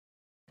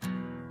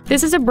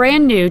This is a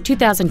brand new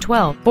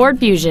 2012 Ford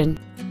Fusion.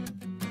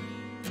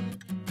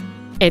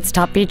 Its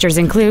top features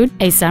include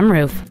a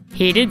sunroof,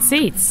 heated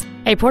seats,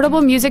 a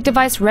portable music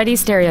device-ready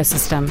stereo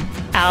system,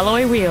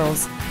 alloy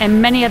wheels,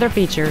 and many other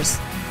features.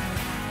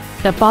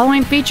 The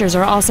following features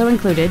are also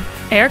included: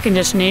 air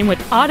conditioning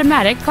with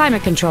automatic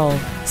climate control,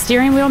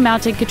 steering wheel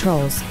mounted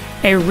controls,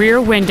 a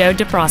rear window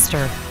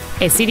defroster,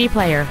 a CD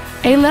player,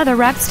 a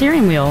leather-wrapped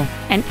steering wheel,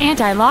 an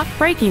anti-lock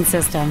braking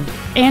system,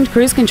 and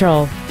cruise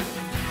control.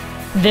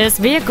 This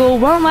vehicle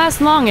won't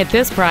last long at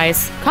this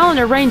price. Call and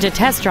arrange a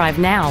test drive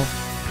now.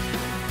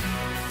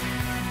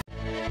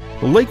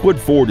 Lakewood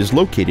Ford is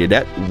located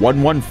at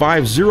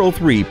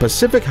 11503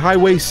 Pacific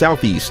Highway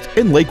Southeast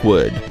in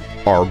Lakewood.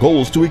 Our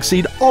goal is to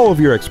exceed all of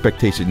your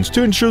expectations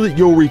to ensure that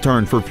you'll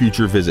return for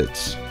future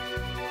visits.